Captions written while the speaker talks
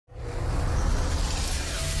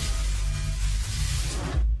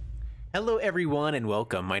Hello everyone and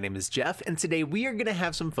welcome. My name is Jeff and today we are going to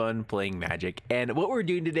have some fun playing Magic. And what we're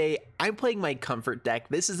doing today, I'm playing my comfort deck.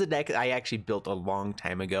 This is a deck I actually built a long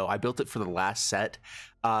time ago. I built it for the last set.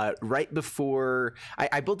 Right before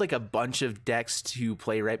I built like a bunch of decks to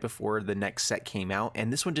play right before the next set came out,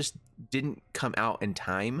 and this one just didn't come out in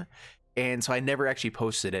time. And so I never actually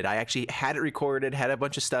posted it. I actually had it recorded, had a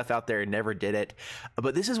bunch of stuff out there and never did it.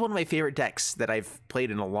 But this is one of my favorite decks that I've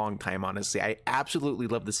played in a long time, honestly. I absolutely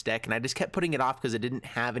love this deck, and I just kept putting it off because it didn't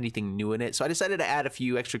have anything new in it. So I decided to add a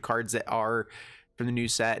few extra cards that are from the new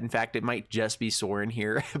set. In fact, it might just be Sorin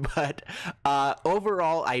here. But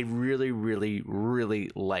overall, I really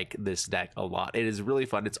like this deck a lot. It is really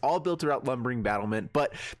fun. It's all built around Lumbering Battlement.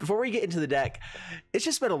 But before we get into the deck, it's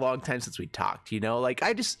just been a long time since we talked, you know? Like,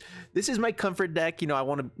 this is my comfort deck. You know, I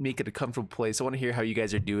want to make it a comfortable place. I want to hear how you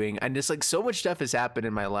guys are doing. And just like so much stuff has happened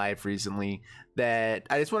in my life recently that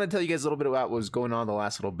I just want to tell you guys a little bit about what was going on the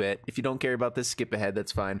last little bit. If you don't care about this, skip ahead,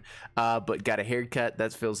 that's fine. But got a haircut,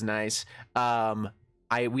 that feels nice.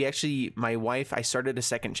 My wife, I started a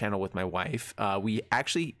second channel with my wife. We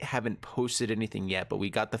actually haven't posted anything yet, but we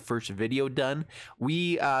got the first video done.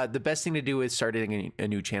 The best thing to do is starting a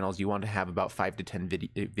new channel is you want to have about 5 to 10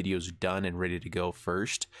 videos done and ready to go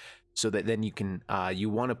first, so that then you can, you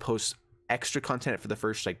want to post extra content for the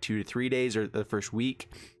first like 2 to 3 days or the first week.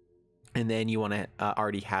 And then you want to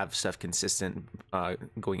already have stuff consistent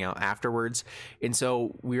going out afterwards. And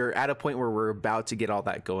so we're at a point where we're about to get all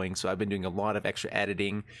that going. So I've been doing a lot of extra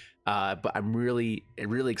editing, but I'm really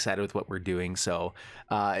excited with what we're doing. So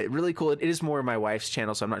really cool. It is more of my wife's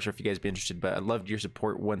channel, so I'm not sure if you guys be interested, but I'd love your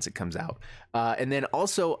support once it comes out. And then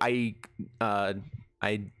also I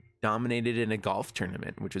dominated in a golf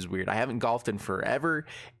tournament, which is weird. I haven't golfed in forever,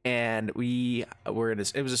 and we were in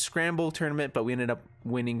it was a scramble tournament, but we ended up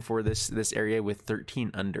winning for this area with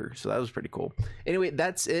 13 under, so that was pretty cool. Anyway,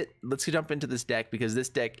 that's it. Let's jump into this deck because this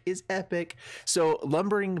deck is epic. So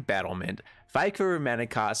Lumbering Battlement, 5-color mana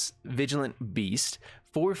cost, Vigilant Beast,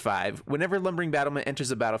 4/5. Whenever Lumbering Battlement enters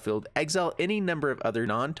the battlefield, exile any number of other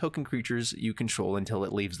non-token creatures you control until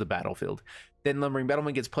it leaves the battlefield. Then Lumbering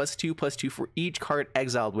Battlement gets +2/+2 for each card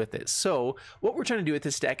exiled with it. So what we're trying to do with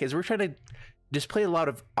this deck is we're trying to just play a lot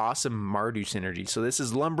of awesome Mardu synergy. So this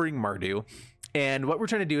is Lumbering Mardu. And what we're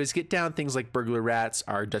trying to do is get down things like Burglar Rats,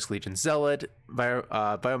 our Dusk Legion Zealot,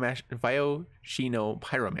 Vioshino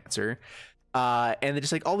Pyromancer, and then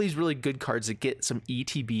just like all these really good cards that get some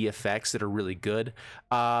ETB effects that are really good.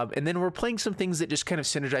 And then we're playing some things that just kind of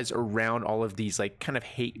synergize around all of these like kind of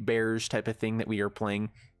hate bears type of thing that we are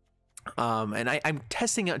playing. And I'm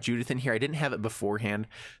testing out Judith in here. I didn't have it beforehand.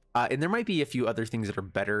 And there might be a few other things that are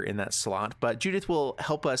better in that slot, but Judith will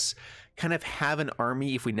help us kind of have an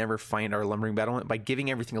army if we never find our Lumbering Battlement by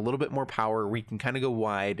giving everything a little bit more power. We can kind of go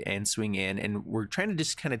wide and swing in, and we're trying to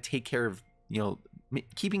just kind of take care of, you know,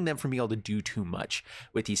 keeping them from being able to do too much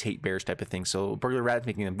with these hate bears type of things. So Burglar Rats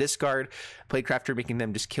making them discard, Playcrafter making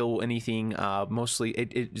them just kill anything. Mostly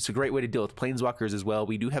it's a great way to deal with Planeswalkers as well.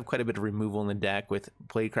 We do have quite a bit of removal in the deck with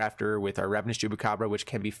Playcrafter, with our Ravenous Chupacabra, which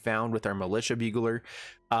can be found with our Militia Bugler.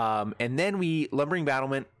 And then we Lumbering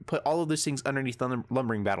Battlement, put all of those things underneath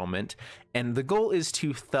Lumbering Battlement, and the goal is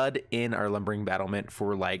to thud in our Lumbering Battlement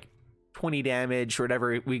for like 20 damage or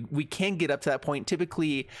whatever. We can get up to that point.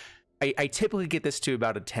 Typically I typically get this to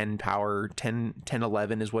about a 10 power, 10,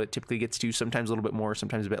 11 is what it typically gets to, sometimes a little bit more,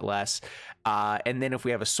 sometimes a bit less. And then if we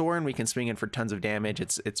have a Sorin, we can swing in for tons of damage.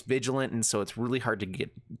 It's vigilant, and so it's really hard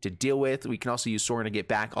to deal with. We can also use Sorin to get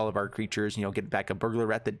back all of our creatures, you know, get back a Burglar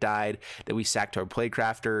Rat that died, that we sacked our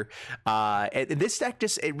Playcrafter. And this deck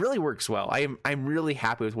just, it really works well. I'm really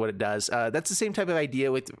happy with what it does. That's the same type of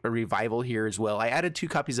idea with a Revival here as well. I added 2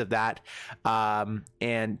 copies of that,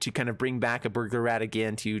 and to kind of bring back a Burglar Rat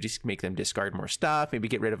again to just make them discard more stuff, maybe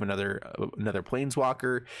get rid of another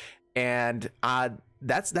Planeswalker, and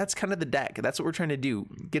that's kind of the deck. That's what we're trying to do.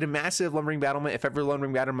 Get a massive Lumbering Battlement. If ever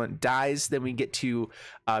Lumbering Battlement dies, then we get to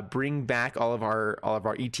bring back all of our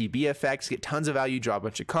ETB effects, get tons of value, draw a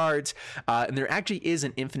bunch of cards, and there actually is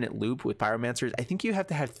an infinite loop with Pyromancers. I think you have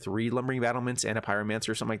to have 3 Lumbering Battlements and a Pyromancer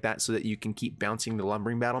or something like that, so that you can keep bouncing the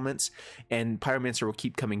Lumbering Battlements, and Pyromancer will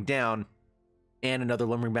keep coming down, and another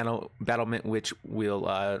Lumbering Battlement which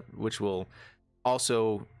will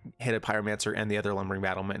also hit a Pyromancer and the other Lumbering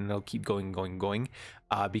Battlement, and they'll keep going,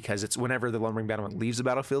 because it's whenever the Lumbering Battlement leaves the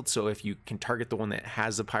battlefield. So if you can target the one that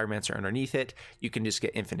has the Pyromancer underneath it, you can just get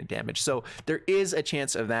infinite damage. So there is a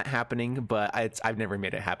chance of that happening, but I've never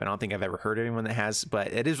made it happen. I don't think I've ever heard of anyone that has,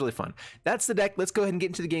 but it is really fun. That's the deck. Let's go ahead and get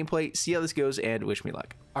into the gameplay, see how this goes, and wish me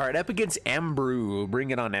luck. All right, up against Ambrew. Bring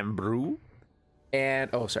it on, Ambrew. And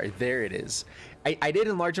oh, sorry, there it is. I did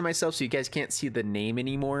enlarge it myself so you guys can't see the name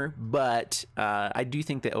anymore, but I do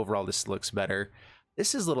think that overall this looks better.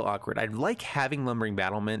 This is a little awkward. I like having Lumbering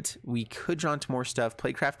Battlement. We could draw into more stuff.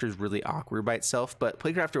 Playcrafter is really awkward by itself, but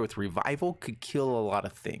Playcrafter with Revival could kill a lot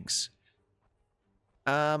of things.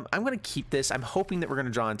 I'm going to keep this. I'm hoping that we're going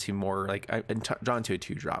to draw into more, like, draw into a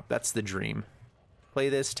 2-drop. That's the dream. Play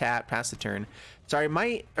this, tap, pass the turn. Sorry,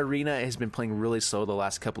 my arena has been playing really slow the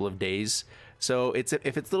last couple of days. So if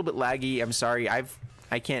it's a little bit laggy, I'm sorry.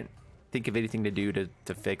 I can't think of anything to do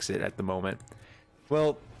to fix it at the moment.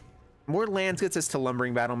 Well, more lands gets us to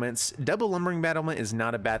Lumbering Battlements. Double Lumbering Battlement is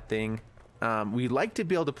not a bad thing. We like to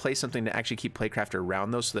be able to play something to actually keep Playcrafter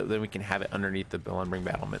around, though, so that then we can have it underneath the Lumbering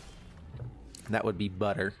Battlement. That would be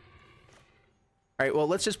butter. All right, well,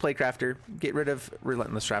 let's just Playcrafter. Get rid of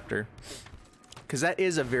Relentless Raptor, because that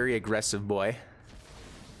is a very aggressive boy.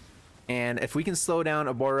 And if we can slow down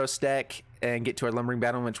a Boros deck and get to our Lumbering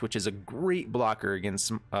Battlement, which is a great blocker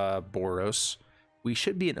against Boros, we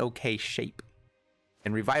should be in okay shape.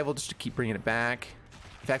 And Revival just to keep bringing it back.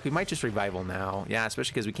 In fact, we might just Revival now. Yeah,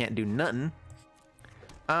 especially because we can't do nothing.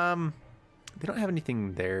 They don't have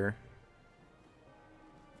anything there.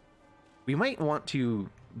 We might want to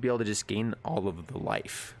be able to just gain all of the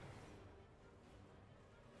life.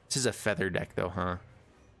 This is a feather deck though, huh?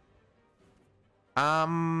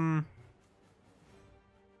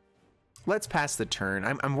 Let's pass the turn.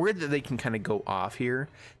 I'm worried that they can kind of go off here.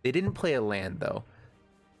 They didn't play a land though.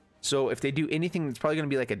 So if they do anything, it's probably going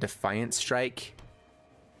to be like a Defiant Strike.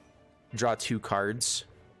 Draw 2 cards,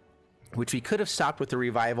 which we could have stopped with the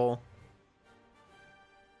Revival.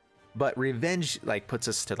 But Revenge like puts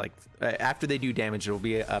us to like, after they do damage, it'll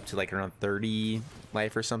be up to like around 30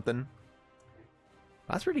 life or something.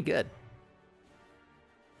 That's pretty good.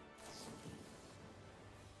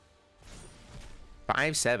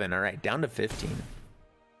 Five, 7. All right, down to 15.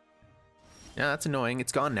 Yeah, that's annoying.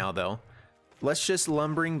 It's gone now, though. Let's just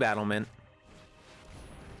Lumbering Battlement.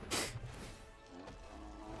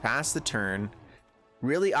 Pass the turn.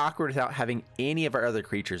 Really awkward without having any of our other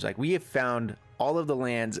creatures. Like, we have found all of the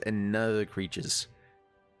lands and none of the creatures.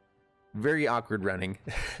 Very awkward running.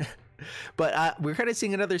 But we're kind of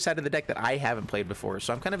seeing another side of the deck that I haven't played before,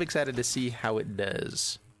 so I'm kind of excited to see how it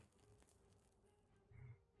does.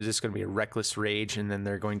 Is this going to be a Reckless Rage, and then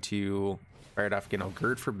they're going to fire it off again? I'll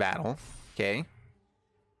Gird for Battle. Okay.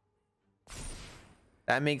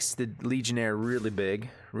 That makes the Legionnaire really big,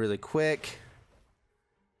 really quick.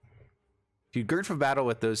 Dude, Gird for Battle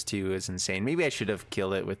with those two is insane. Maybe I should have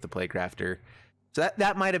killed it with the Playcrafter. So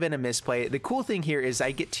that might have been a misplay. The cool thing here is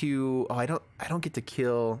I get to... Oh, I don't get to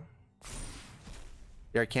kill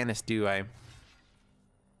the Arcanist, do I? We're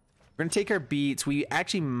going to take our beats. We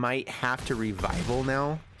actually might have to Revival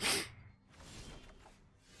now.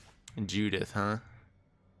 And Judith, huh?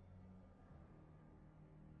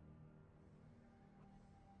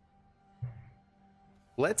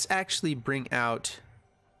 Let's actually bring out...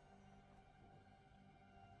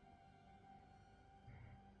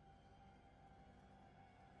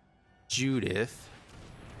 Judith.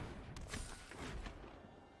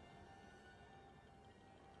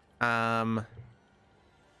 I'm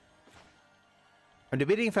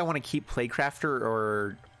debating if I want to keep Playcrafter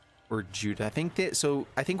or Judith. I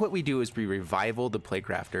think what we do is we Revival the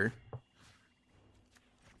Playcrafter.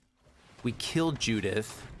 We kill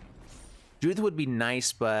Judith. Judith would be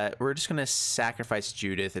nice, but we're just gonna sacrifice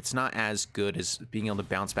Judith. It's not as good as being able to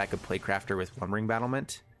bounce back a Playcrafter with Lumbering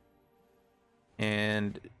Battlement.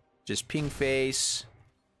 And just ping face.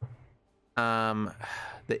 The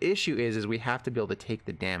issue is we have to be able to take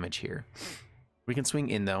the damage here. We can swing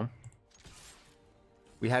in though.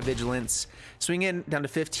 We have Vigilance. Swing in down to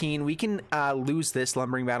 15. We can lose this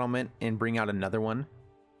Lumbering Battlement and bring out another one.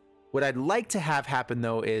 What I'd like to have happen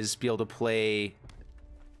though is be able to play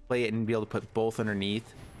it and be able to put both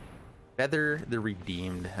underneath. Feather the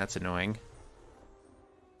Redeemed. That's annoying.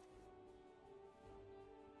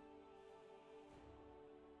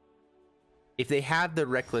 If they have the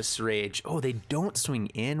Reckless Rage... Oh, they don't swing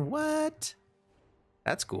in? What?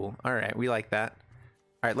 That's cool. All right, we like that.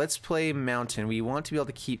 All right, let's play Mountain. We want to be able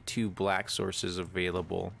to keep 2 black sources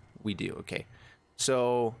available. We do, okay.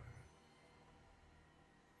 So...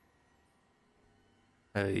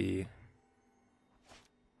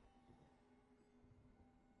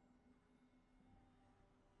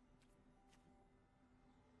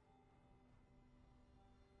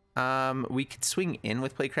 we could swing in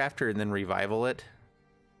with Playcrafter and then Revival it.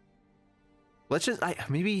 Let's just,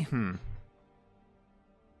 maybe,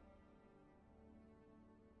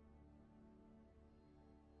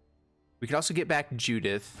 We could also get back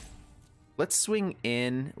Judith. Let's swing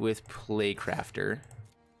in with Playcrafter.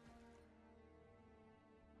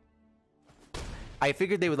 I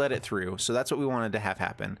figured they would let it through, so that's what we wanted to have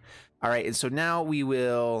happen. All right, and so now we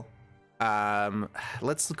will,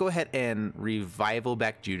 let's go ahead and revival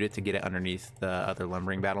back Judith to get it underneath the other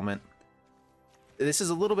lumbering battlement. This is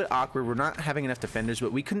a little bit awkward. We're not having enough defenders,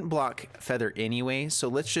 but we couldn't block Feather anyway, so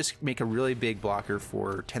let's just make a really big blocker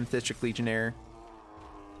for 10th District Legionnaire.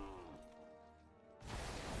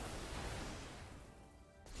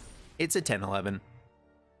 It's a 10-11.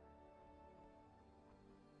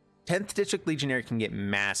 10th District Legionnaire can get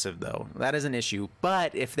massive, though. That is an issue.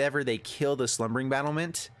 But if ever they kill the Slumbering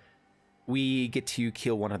Battlement, we get to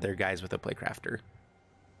kill one of their guys with a Playcrafter.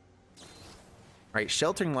 All right,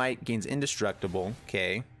 Sheltering Light gains Indestructible.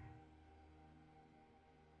 Okay.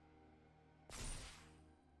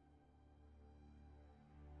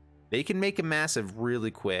 They can make a massive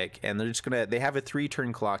really quick, and they're just gonna, they have a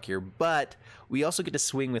 3-turn clock here, but we also get to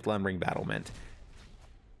swing with Lumbering Battlement.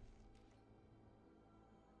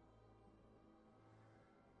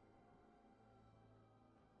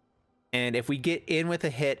 And if we get in with a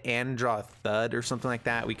hit and draw a thud or something like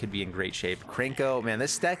that, we could be in great shape. Krenko, man,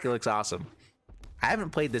 this deck looks awesome. I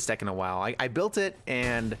haven't played this deck in a while. I built it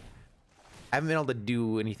and I haven't been able to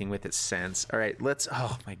do anything with it since. All right, let's,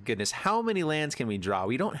 oh my goodness. How many lands can we draw?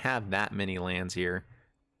 We don't have that many lands here.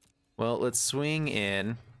 Well, let's swing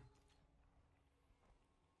in.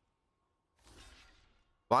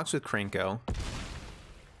 Blocks with Krenko.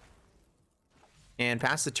 And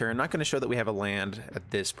pass the turn. Not going to show that we have a land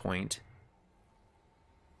at this point.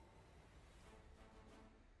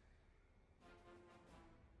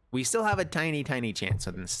 We still have a tiny, tiny chance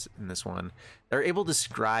in this one. They're able to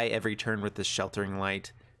scry every turn with this Sheltering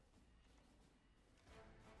Light.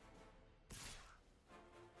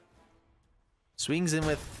 Swings in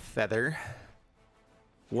with Feather.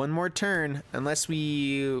 One more turn, unless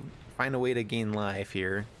we find a way to gain life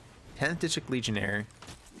here. 10th District Legionnaire.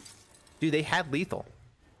 Dude, they had lethal.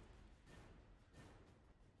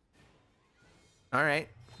 All right,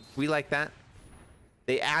 we like that.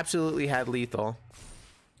 They absolutely had lethal.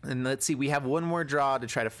 And let's see, we have one more draw to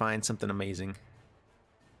try to find something amazing.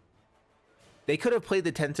 They could have played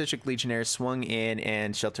the 10th District Legionnaire, swung in,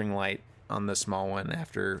 and Sheltering Light on the small one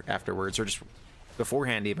afterwards, or just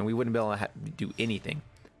beforehand even. We wouldn't be able to do anything.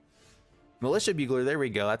 Militia Bugler, there we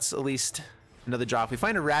go. That's at least another draw. If we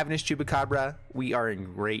find a Ravenous Chupacabra, we are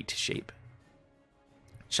in great shape.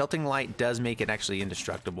 Sheltering Light does make it actually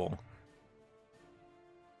indestructible.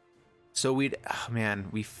 So we'd, oh man,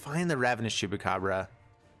 we find the Ravenous Chupacabra.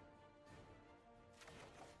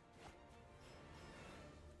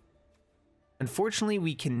 Unfortunately,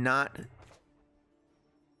 we cannot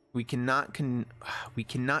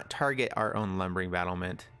target our own Lumbering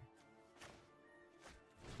Battlement.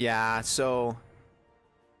 Yeah, so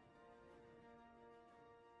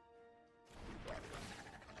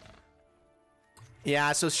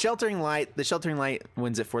Sheltering Light, the Sheltering Light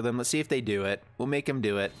wins it for them. Let's see if they do it. We'll make them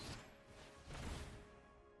do it.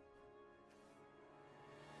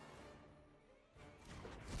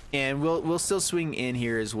 And we'll still swing in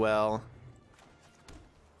here as well.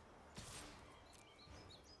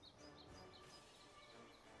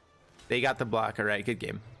 They got the block. All right, good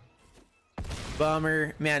game.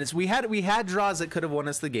 Bummer, man. We had draws that could have won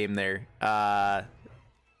us the game there.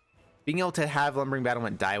 Being able to have Lumbering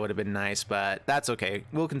Battlement die would have been nice, but that's okay.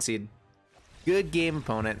 We'll concede. Good game,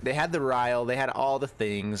 opponent. They had the Ryle. They had all the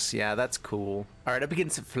things. Yeah, that's cool. All right, up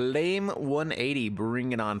against Flame 180.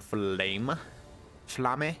 Bring it on, Flame.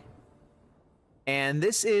 Flame. And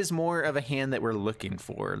this is more of a hand that we're looking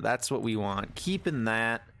for. That's what we want. Keeping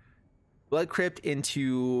that. Blood Crypt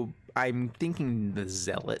into, I'm thinking, the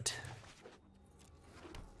Zealot.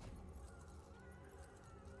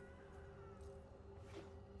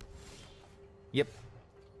 Yep.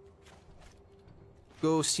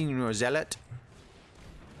 Go Senior Zealot.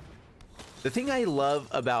 The thing I love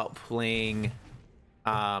about playing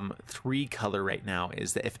 3 color right now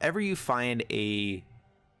is that if ever you find a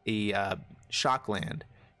shock land,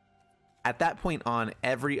 at that point on,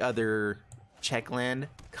 every other check land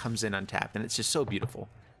comes in untapped, and it's just so beautiful.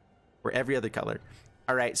 Or every other color.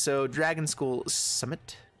 All right, so Dragon School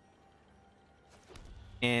Summit,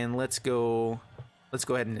 and let's go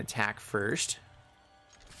ahead and attack first.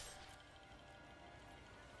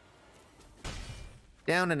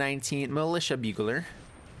 Down to 19. Militia Bugler.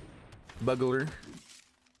 Grab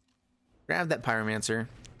that Pyromancer.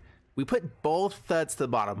 We put both thuds to the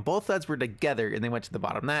bottom. Both thuds were together and they went to the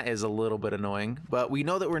bottom. That is a little bit annoying, but we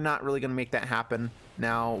know that we're not really going to make that happen.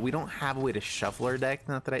 Now, we don't have a way to shuffle our deck.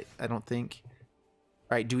 Not that I don't think.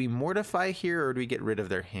 All right, do we mortify here or do we get rid of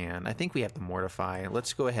their hand? I think we have to mortify.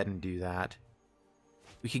 Let's go ahead and do that.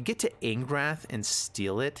 We could get to Ingrath and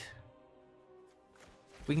steal it.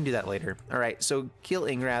 We can do that later. All right, so kill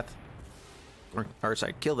Ingrath. Or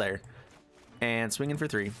sorry, kill there. And swing in for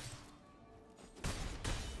 3.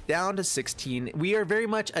 Down to 16. We are very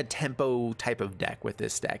much a tempo type of deck with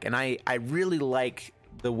this deck. And I really like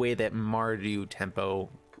the way that Mardu tempo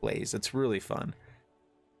plays. It's really fun.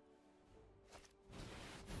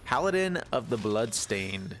 Paladin of the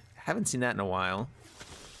Bloodstained. Haven't seen that in a while.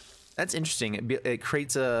 That's interesting. It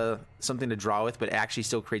creates something to draw with, but it actually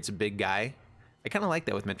still creates a big guy. I kind of like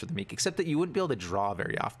that with Mentor the Meek, except that you wouldn't be able to draw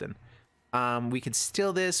very often. We could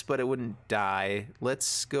steal this, but it wouldn't die.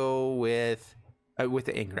 Let's go with the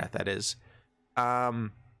Ingrath, that is. I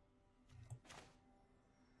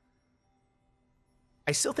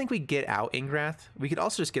still think we get out Ingrath. We could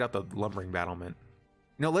also just get out the Lumbering Battlement.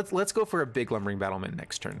 No, let's go for a big Lumbering Battlement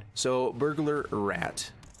next turn. So Burglar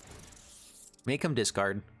Rat. Make him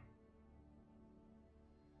discard.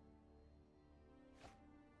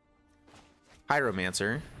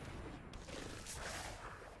 Pyromancer.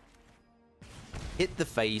 Hit the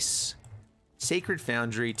face. Sacred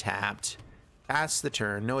Foundry tapped. Pass the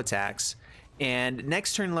turn, no attacks. And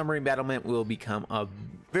next turn Lumbering Battlement will become a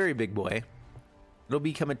very big boy. It'll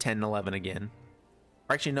become a 10-11 again.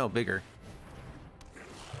 Or actually, no, bigger.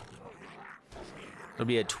 It'll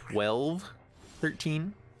be a 12,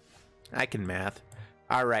 13. I can math.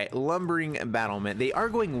 All right, Lumbering Battlement. They are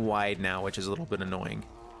going wide now, which is a little bit annoying.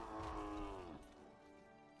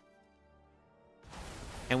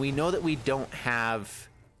 And we know that we don't have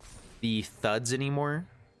the thuds anymore.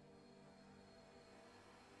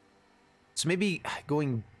 So maybe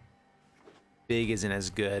going big isn't as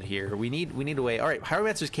good here. We need a way. All right,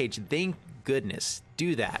 Pyromancer's Cage. Thank goodness.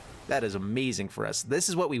 Do that. That is amazing for us. This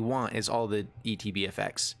is what we want, is all the ETB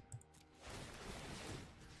effects.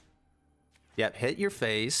 Yep, hit your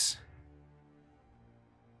face.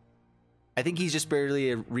 I think he's just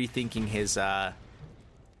barely rethinking his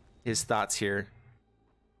thoughts here.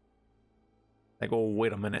 Like, oh,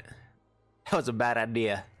 wait a minute. That was a bad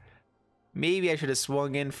idea. Maybe I should have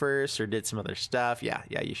swung in first or did some other stuff. Yeah,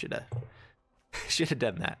 you should have. Should have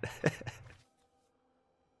done that.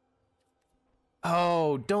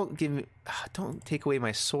 Oh, don't take away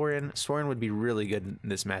my Sorin. Sorin would be really good in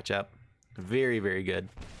this matchup. Very, very good.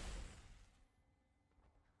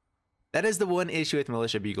 That is the one issue with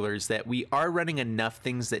Militia Buglers, that we are running enough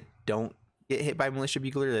things that don't get hit by Militia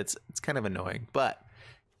Bugler. It's kind of annoying, but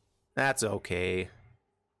that's okay.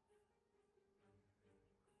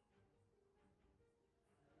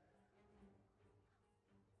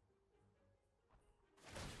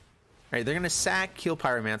 All right, they're gonna sack, kill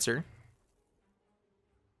Pyromancer.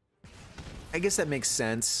 I guess that makes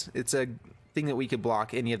sense. It's a thing that we could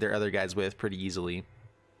block any of their other guys with pretty easily.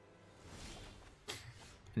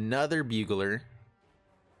 Another Bugler.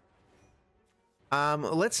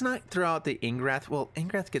 Let's not throw out the Ingrath. Well,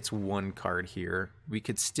 Ingrath gets one card here. We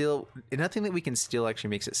could still... Nothing that we can steal actually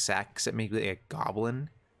makes it sack, except maybe a Goblin.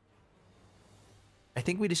 I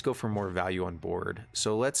think we just go for more value on board.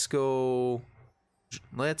 So let's go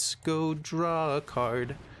draw a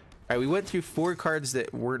card. All right, we went through 4 cards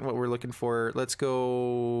that weren't what we're looking for. Let's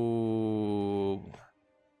go...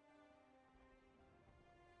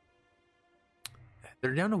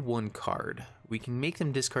 They're down to 1 card. We can make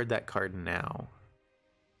them discard that card now.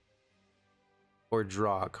 Or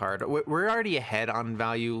draw a card. We're already ahead on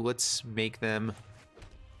value. Let's make them...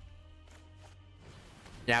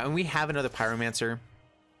 Yeah, and we have another Pyromancer.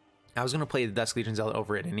 I was going to play the Dusk Legion Zealot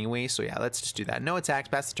over it anyway, so yeah, let's just do that. No attacks,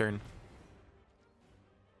 pass the turn.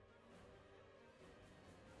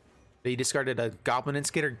 They discarded a Goblin and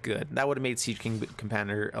Skitter. Good. That would have made Siege King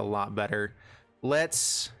Companion a lot better.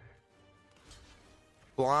 Let's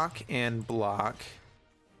block and block.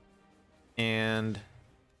 And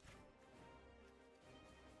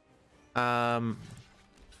yeah,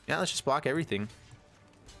 let's just block everything.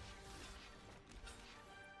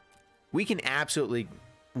 We can absolutely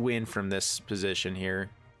win from this position here.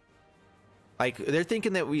 Like, they're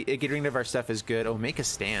thinking that getting rid of our stuff is good. Oh, make a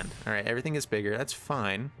stand. All right, everything is bigger. That's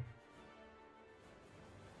fine.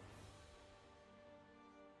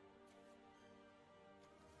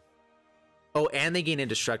 Oh, and they gain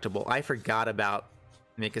indestructible. I forgot about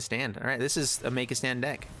make a stand. All right, this is a make a stand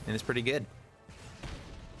deck, and it's pretty good.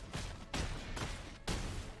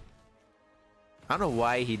 I don't know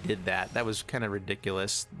why he did that. That was kind of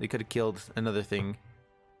ridiculous. They could have killed another thing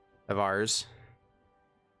of ours.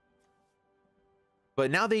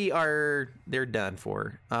 But now they're done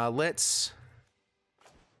for. Let's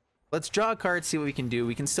Let's draw a card, see what we can do.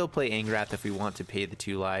 We can still play Angrath if we want to pay the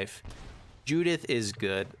 2 life. Judith is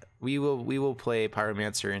good. We will play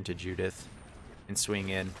Pyromancer into Judith and swing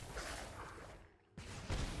in.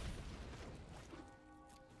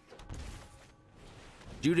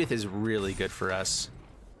 Judith is really good for us.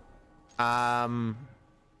 Yeah,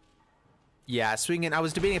 swing in. I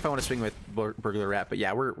was debating if I want to swing with Burglar Rat, but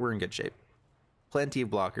yeah, we're in good shape. Plenty of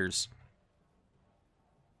blockers.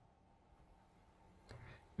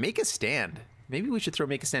 Make a stand. Maybe we should throw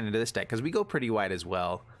Make a Stand into this deck because we go pretty wide as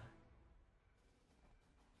well.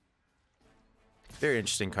 Very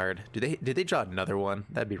interesting card. Did they draw another one?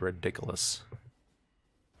 That'd be ridiculous.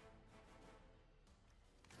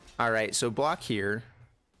 All right, so block here.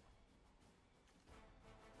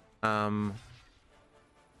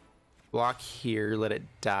 Block here, let it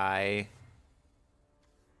die.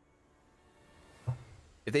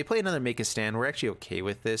 If they play another Make a Stand, we're actually okay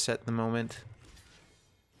with this at the moment.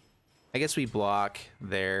 I guess we block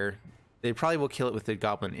there. They probably will kill it with the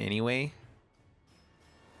Goblin anyway.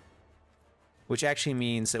 Which actually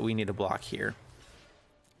means that we need to block here.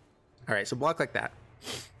 Alright, so block like that.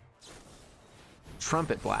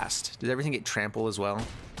 Trumpet Blast. Does everything get trampled as well?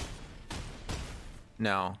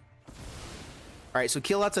 No. Alright, so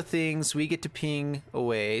kill lots of things. We get to ping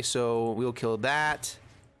away. So we'll kill that.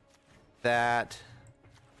 That.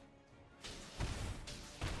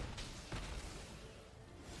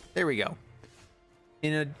 There we go.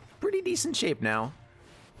 In a pretty decent shape now.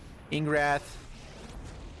 Ingrath.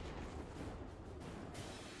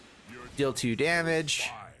 Deal 2 damage.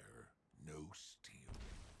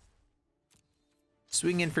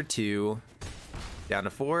 Swing in for 2. Down to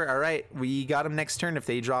 4. Alright, we got him next turn if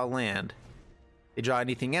they draw land. They draw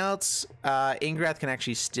anything else. Ingrath can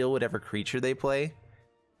actually steal whatever creature they play.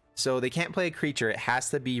 So they can't play a creature. It has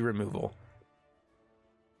to be removal.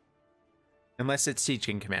 Unless it's Siege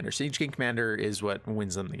King Commander. Siege King Commander is what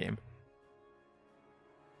wins them the game.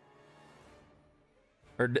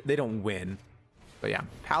 Or they don't win. But yeah.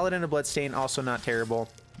 Paladin of Bloodstain, also not terrible.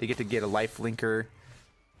 They get to get a life linker.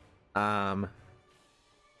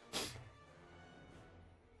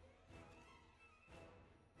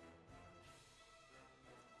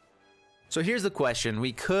 So here's the question.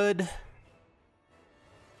 We could...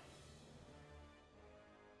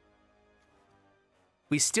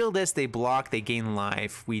 We steal this, they block, they gain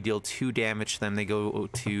life. We deal 2 damage to them, they go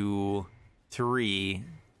to 3.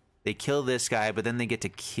 They kill this guy, but then they get to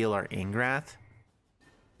kill our Ingrath.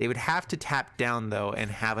 They would have to tap down, though,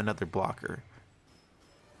 and have another blocker.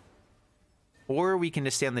 Or we can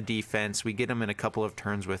just stay on the defense. We get them in a couple of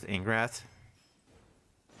turns with Ingrath.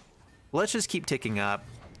 Let's just keep ticking up.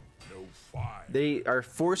 They are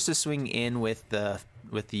forced to swing in with the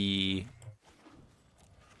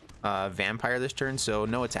vampire this turn, so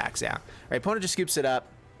no attacks. Yeah. All right, opponent just scoops it up.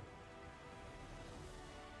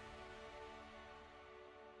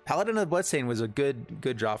 Paladin of the Bloodstain was a good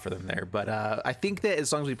draw for them there, but I think that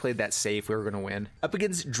as long as we played that safe, we were going to win. Up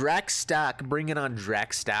against Draxstack, bring it on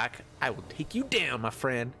Draxstack. I will take you down, my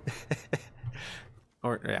friend.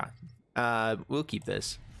 Or yeah, we'll keep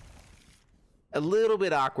this. A little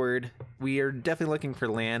bit awkward. We are definitely looking for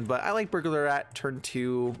land, but I like Burglar Rat turn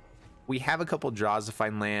 2. We have a couple draws to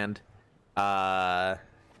find land.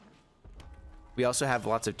 We also have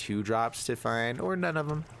lots of 2 drops to find, or none of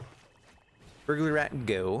them. Burglar Rat,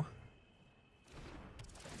 go.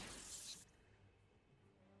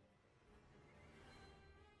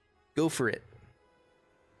 Go for it.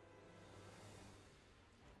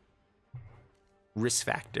 Risk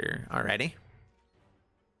factor. Alrighty.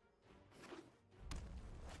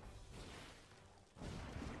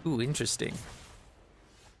 Ooh, interesting.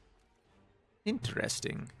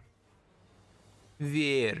 Interesting.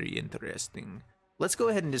 Very interesting. Let's go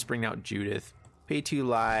ahead and just bring out Judith. Pay 2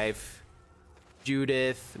 life.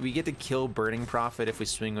 Judith. We get to kill Burning Prophet if we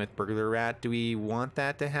swing with Burglar Rat. Do we want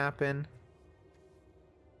that to happen?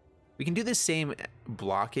 We can do the same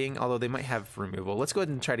blocking, although they might have removal. Let's go ahead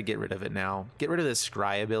and try to get rid of it now. Get rid of the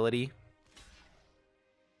Scry ability.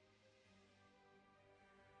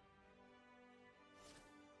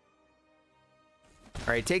 All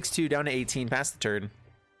right, takes 2, down to 18, pass the turn.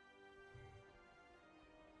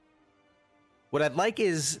 What I'd like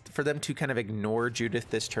is for them to kind of ignore Judith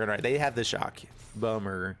this turn. All right, they have the shock.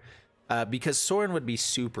 Bummer. Because Sorin would be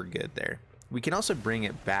super good there. We can also bring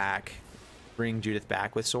it back. Bring Judith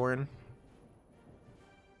back with Sorin.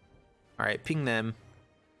 All right, ping them.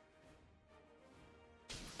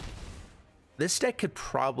 This deck could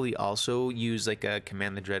probably also use like a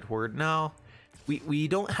Command the Dread Horde. No, we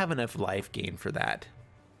don't have enough life gain for that.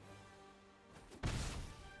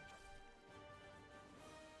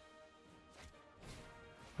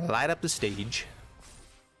 Light up the stage.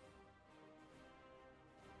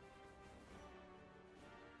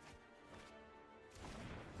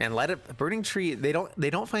 And light up Burning Tree. They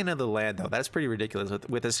don't find another land though. That's pretty ridiculous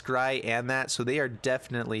with a scry and that. So they are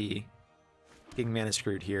definitely getting mana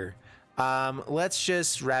screwed here. Let's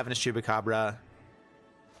just Ravenous Chupacabra.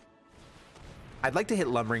 I'd like to hit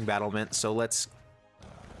Lumbering Battlement, so let's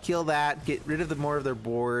kill that, get rid of the more of their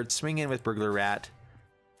board, swing in with Burglar Rat.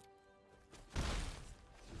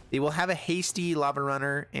 They will have a hasty Lava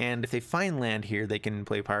Runner, and if they find land here, they can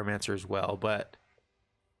play Pyromancer as well, but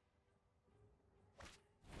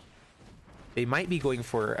they might be going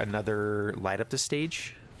for another light up the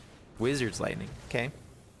stage. Wizard's Lightning, okay.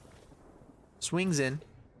 Swings in.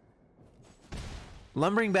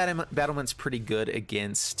 Lumbering Battlement's pretty good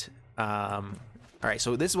against... all right,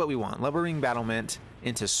 so this is what we want. Lumbering Battlement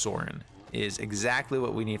into Sorin is exactly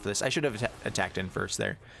what we need for this. I should have attacked in first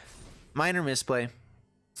there. Minor misplay.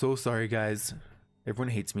 So sorry, guys. Everyone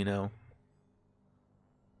hates me now.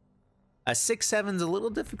 A 6/7's a little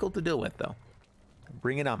difficult to deal with, though.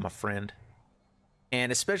 Bring it on, my friend.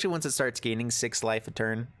 And especially once it starts gaining 6 life a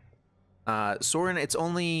turn. Sorin, it's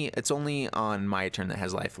only on my turn that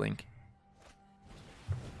has lifelink.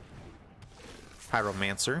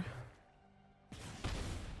 Pyromancer.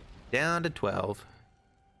 Down to 12.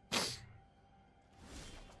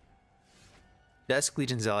 Dusk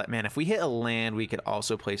Legion Zealot. Man, if we hit a land, we could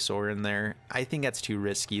also play Sorin there. I think that's too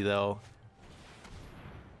risky, though.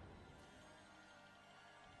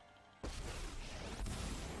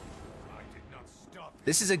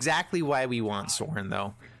 This is exactly why we want Sorin,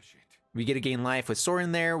 though. We get to gain life with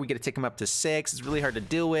Sorin there. We get to take him up to 6. It's really hard to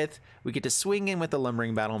deal with. We get to swing in with the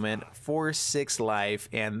Lumbering Battlement for 6 life,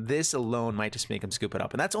 and this alone might just make him scoop it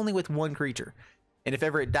up. And that's only with 1 creature. And if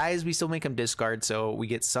ever it dies, we still make him discard, so we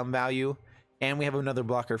get some value. And we have another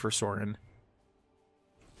blocker for Sorin.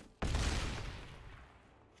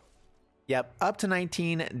 Yep, up to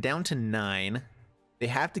 19, down to 9. They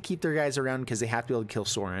have to keep their guys around because they have to be able to kill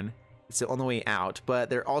Sorin. It's the only way out,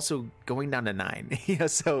 but they're also going down to 9.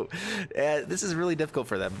 So this is really difficult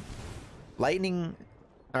for them. Lightning,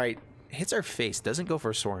 all right, hits our face, doesn't go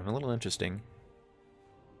for Sorin. A little interesting.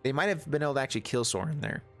 They might have been able to actually kill Sorin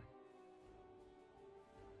there.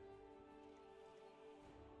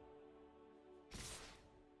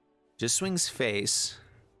 Just swings face.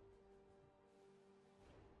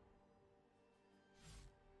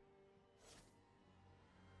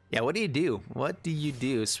 Yeah, what do you do? What do you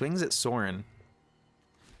do? Swings at Sorin.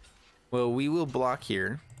 Well, we will block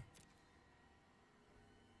here.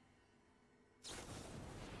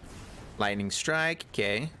 Lightning Strike,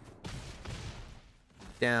 okay.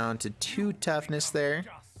 Down to 2 toughness there.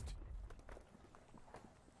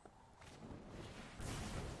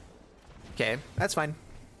 Okay, that's fine.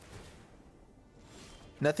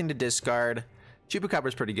 Nothing to discard.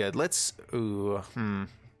 Chupacabra's pretty good. Let's... Ooh,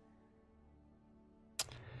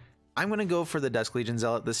 I'm going to go for the Dusk Legion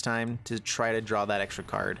Zealot this time to try to draw that extra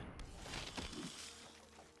card.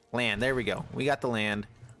 Land. There we go. We got the land.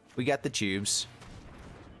 We got the tubes.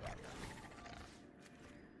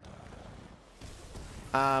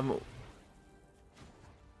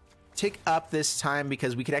 Tick up this time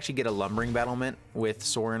because we could actually get a Lumbering Battlement with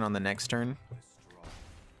Sorin on the next turn.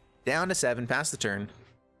 Down to 7, pass the turn.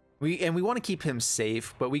 We want to keep him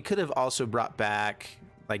safe, but we could have also brought back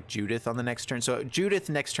like Judith on the next turn. So Judith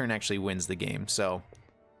next turn actually wins the game. So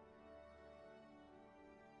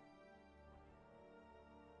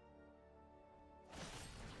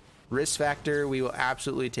risk factor, we will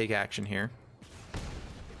absolutely take action here.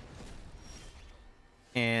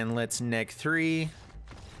 And let's neg 3.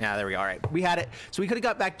 Yeah, there we go. All right, we had it. So we could have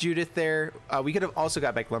got back Judith there. We could have also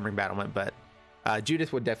got back Lumbering Battlement, but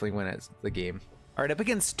Judith would definitely win as the game. All right, up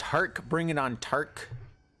against Tark. Bring it on, Tark.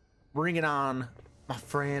 Bring it on, my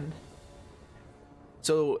friend.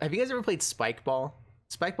 So have you guys ever played Spike Ball?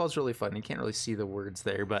 Spike Ball's really fun. You can't really see the words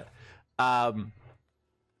there, but I'm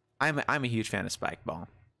a huge fan of Spike Ball.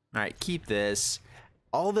 All right, keep this.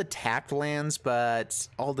 All the tapped lands, but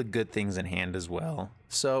all the good things in hand as well.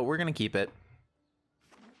 So we're gonna keep it.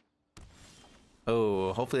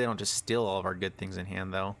 Oh, hopefully they don't just steal all of our good things in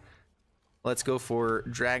hand, though. Let's go for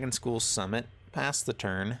Dragon School Summit. Pass the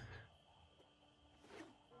turn.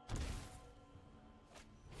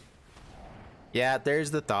 Yeah,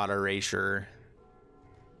 there's the Thought Erasure.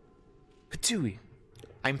 Patooey.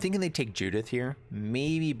 I'm thinking they take Judith here.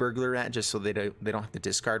 Maybe Burglar Rat, just so they don't have to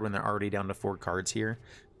discard when they're already down to 4 cards here.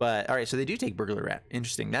 But, alright, so they do take Burglar Rat.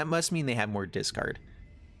 Interesting. That must mean they have more discard.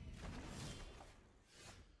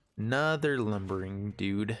 Another Lumbering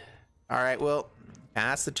dude. Alright, well,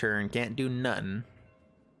 pass the turn. Can't do nothing.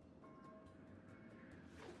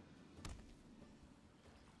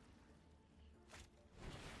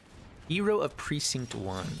 Hero of Precinct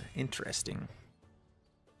 1. Interesting.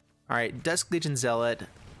 Alright, Dusk Legion Zealot.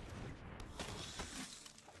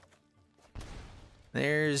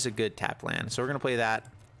 There's a good tap land. So we're going to play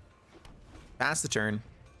that. Pass the turn.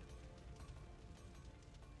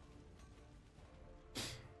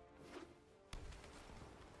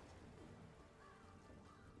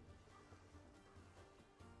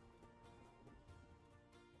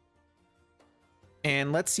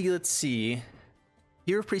 And let's see.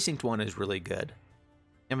 Hero of Precinct 1 is really good.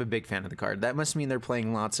 I'm a big fan of the card. That must mean they're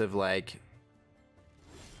playing lots of like...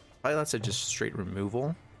 probably lots of just straight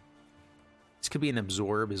removal. This could be an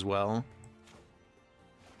absorb as well.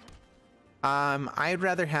 I'd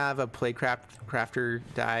rather have a crafter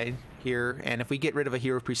die here, and if we get rid of a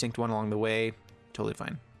Hero of Precinct 1 along the way, totally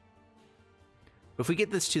fine. If we get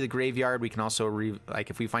this to the graveyard, we can also,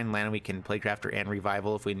 if we find land, we can Playcrafter and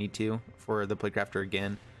Revival if we need to for the Playcrafter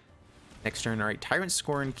again. Next turn, all right, Tyrant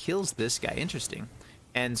Scorn kills this guy. Interesting.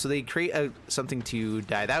 And so they create something to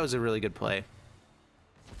die. That was a really good play.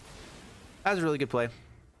 That was a really good play.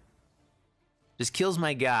 Just kills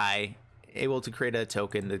my guy, able to create a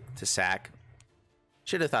token to sack.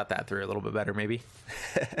 Should have thought that through a little bit better, maybe.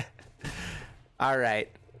 All right.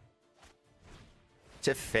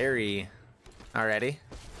 Teferi. Alrighty.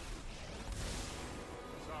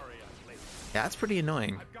 Yeah, that's pretty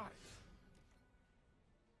annoying.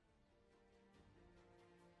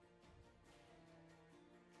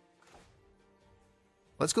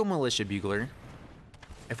 Let's go Militia Bugler.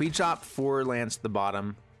 If we drop 4 lands to the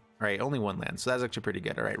bottom, alright, only 1 land, so that's actually pretty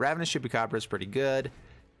good. Alright, Ravenous Chupacabra is pretty good.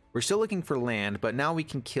 We're still looking for land, but now we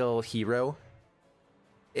can kill Hero.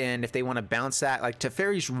 And if they want to bounce that, like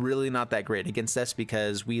Teferi's really not that great against us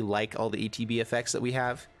because we like all the ETB effects that we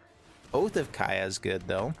have. Oath of Kaya is good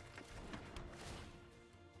though.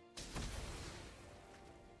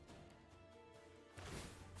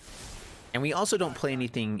 And we also don't play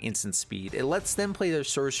anything instant speed. It lets them play their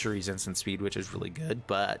sorceries instant speed, which is really good,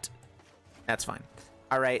 but that's fine.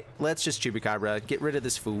 All right, let's just Chupacabra, get rid of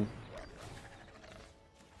this fool.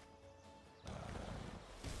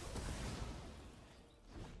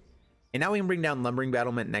 And now we can bring down Lumbering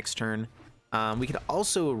Battlement next turn. We could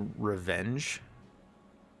also Revenge,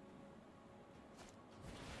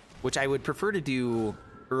 which I would prefer to do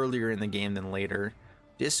earlier in the game than later.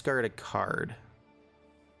 Discard a card.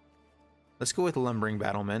 Let's go with Lumbering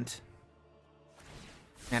Battlement.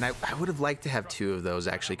 And I would have liked to have 2 of those,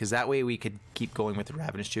 actually, because that way we could keep going with the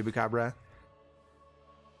Ravenous Chupacabra.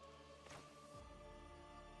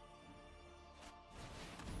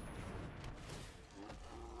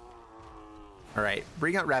 All right,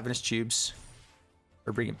 bring out Ravenous Tubes,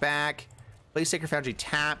 or bring it back. Play Sacred Foundry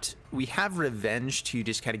tapped. We have Revenge to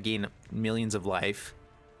just kind of gain millions of life.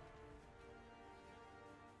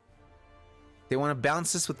 They want to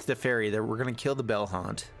bounce this with the Teferi. We're going to kill the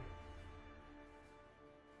Bellhaunt.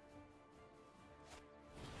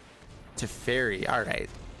 Teferi, all right.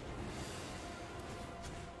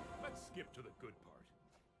 Let's skip to the good part.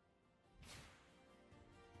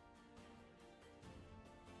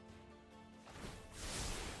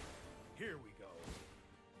 Here we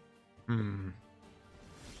go.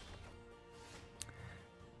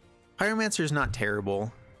 Pyromancer's not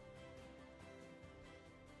terrible.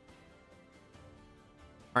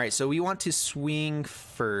 All right, so we want to swing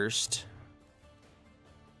first.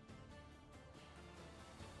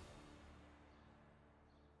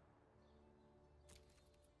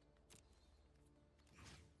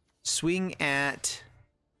 Swing at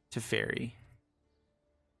Teferi.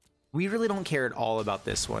 We really don't care at all about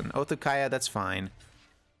this one. Oath of Kaya, that's fine.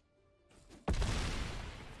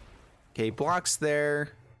 Okay, blocks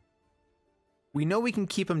there. We know we can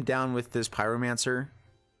keep him down with this Pyromancer.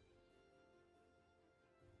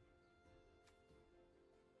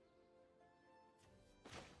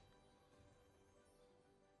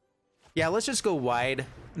 Yeah, let's just go wide.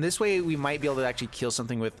 This way we might be able to actually kill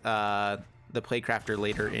something with the Playcrafter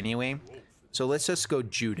later anyway. So let's just go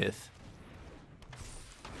Judith.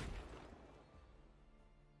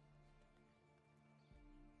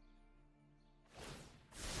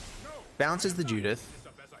 Bounces the Judith.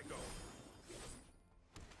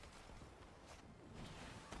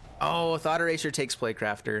 Oh, Thought Eraser takes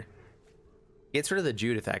Playcrafter. Gets rid of the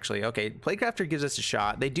Judith, actually. Okay, Playcrafter gives us a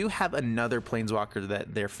shot. They do have another Planeswalker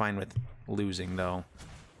that they're fine with losing, though.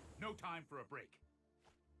 No time for a break.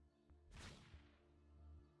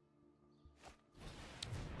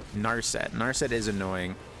 Narset. Narset is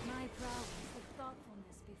annoying. My prowess of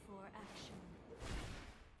thoughtfulness before action.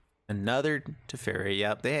 Another Teferi.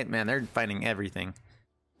 Yep, they're finding everything.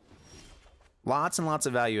 Lots and lots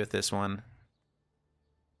of value with this one.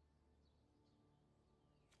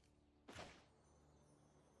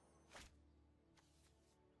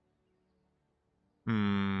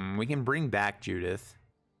 We can bring back Judith.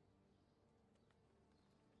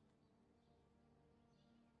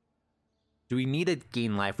 Do we need to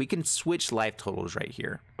gain life? We can switch life totals right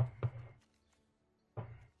here.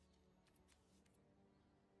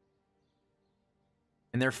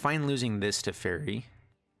 And they're fine losing this to Fairy.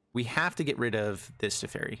 We have to get rid of this to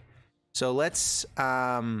Fairy. So let's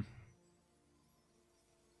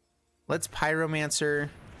Pyromancer.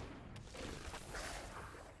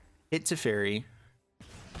 Hit to Fairy.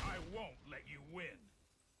 I won't let you win.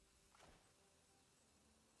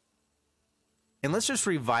 And let's just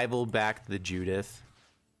revival back the Judith.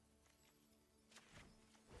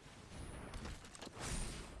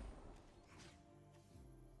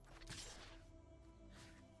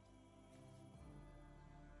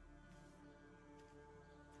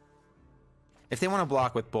 If they want to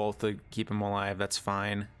block with both to keep them alive, that's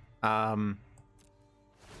fine.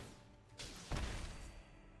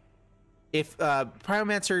 If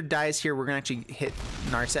Pyromancer dies here, we're going to actually hit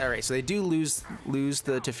Narset. All right, so they do lose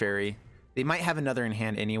the Teferi. They might have another in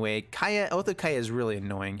hand anyway. Kaya, Oath of Kaya is really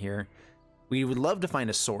annoying here. We would love to find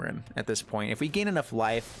a Sorin at this point. If we gain enough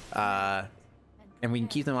life and we can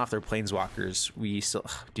keep them off their Planeswalkers, we still...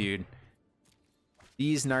 Ugh, dude.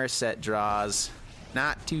 These Narset draws,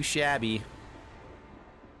 not too shabby.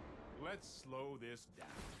 Let's slow this down.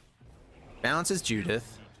 Bounces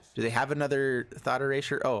Judith. Do they have another Thought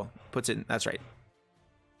Erasure? Oh, puts it in. That's right.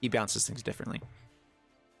 He bounces things differently.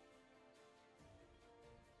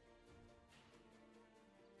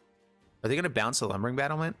 Are they going to bounce the Lumbering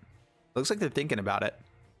Battlement? Looks like they're thinking about it.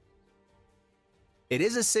 It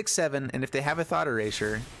is a 6/7, and if they have a Thought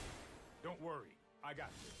Erasure... Don't worry, I got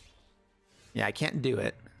this. Yeah, I can't do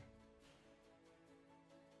it.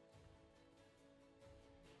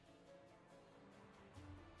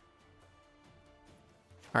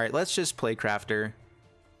 All right, let's just play Crafter.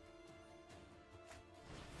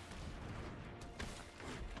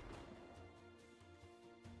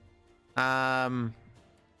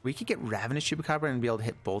 We could get Ravenous Chupacabra and be able to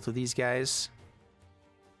hit both of these guys.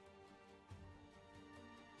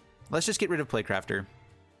 Let's just get rid of Playcrafter.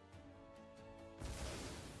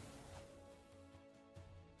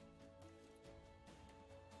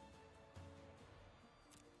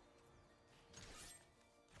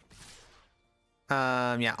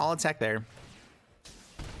 Yeah, I'll attack there.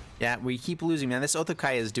 Yeah, we keep losing, man. This Oath of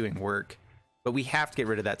Kaya is doing work, but we have to get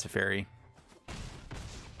rid of that Teferi.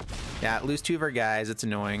 Yeah, lose two of our guys. It's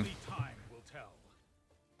annoying. Only time will tell.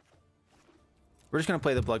 We're just gonna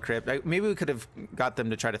play the Blood Crypt. Maybe we could have got them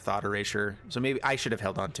to try to Thought Erasure, so maybe I should have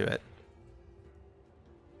held on to it.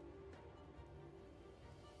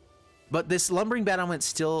 But this Lumbering Battlement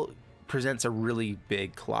still presents a really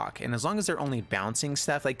big clock, and as long as they're only bouncing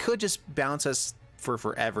stuff, they could just bounce us for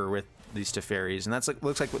forever with these Teferis, and that's like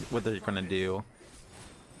looks like what they're gonna do.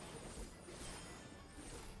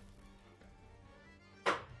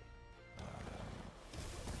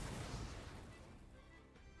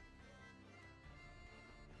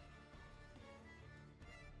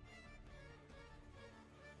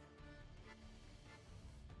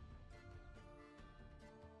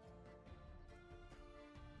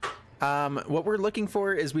 What we're looking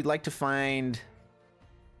for is we'd like to find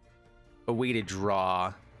a way to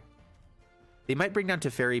draw. They might bring down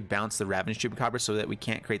Teferi, bounce the Ravenous Chupacabra so that we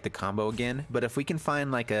can't create the combo again. But if we can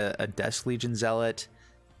find like a Dusk Legion Zealot,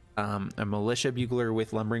 a Militia Bugler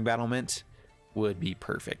with Lumbering Battlement would be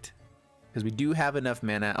perfect. Because we do have enough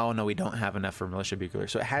mana. Oh no, we don't have enough for Militia Bugler.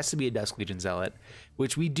 So it has to be a Dusk Legion Zealot,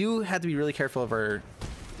 which we do have to be really careful of our...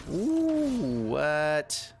 Ooh,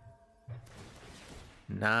 what?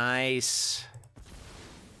 Nice.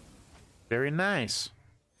 Very nice.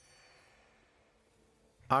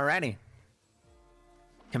 Alrighty.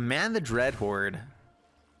 Command the Dread Horde.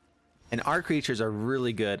 And our creatures are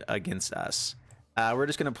really good against us. We're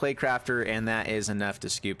just going to play Crafter, and that is enough to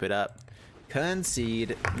scoop it up.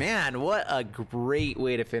 Concede. Man, what a great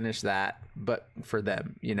way to finish that. But for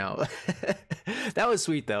them, you know. That was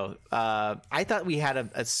sweet, though. I thought we had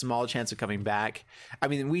a small chance of coming back. I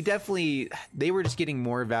mean, we definitely... They were just getting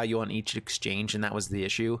more value on each exchange, and that was the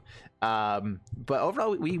issue. But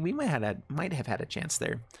overall, we might have had a chance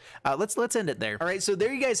there. Let's end it there. All right, so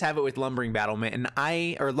there you guys have it with Lumbering Battlement, and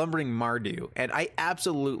Lumbering Mardu, and I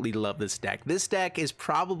absolutely love this deck. This deck is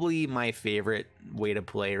probably my favorite way to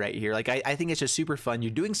play right here. Like, I think it's just super fun.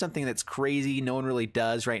 You're doing something that's crazy, no one really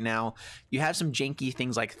does right now. You have some janky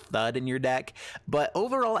things like Thud in your deck, but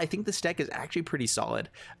overall, I think this deck is actually pretty solid.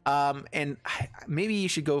 And maybe you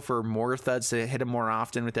should go for more Thuds to hit them more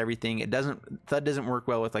often with everything. Thud doesn't work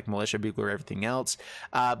well with like Militia Bugler or everything else.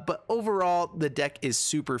 But overall, the deck is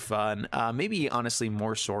super fun. Maybe honestly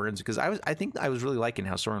more Sorens, because I think I was really liking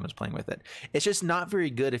how Soren was playing with it. It's just not very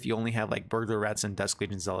good if you only have like Burglar Rats and Dusk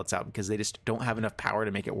Legion Zealots out, because they just don't have enough power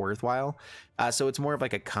to make it worthwhile. So it's more of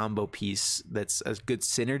like a combo piece that's a good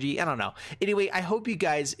synergy. I don't know. Anyway, I hope you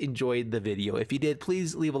guys enjoyed the video. If you did,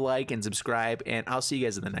 please leave a like and subscribe, and I'll see you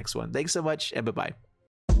guys in the next one. Thanks so much, and bye-bye.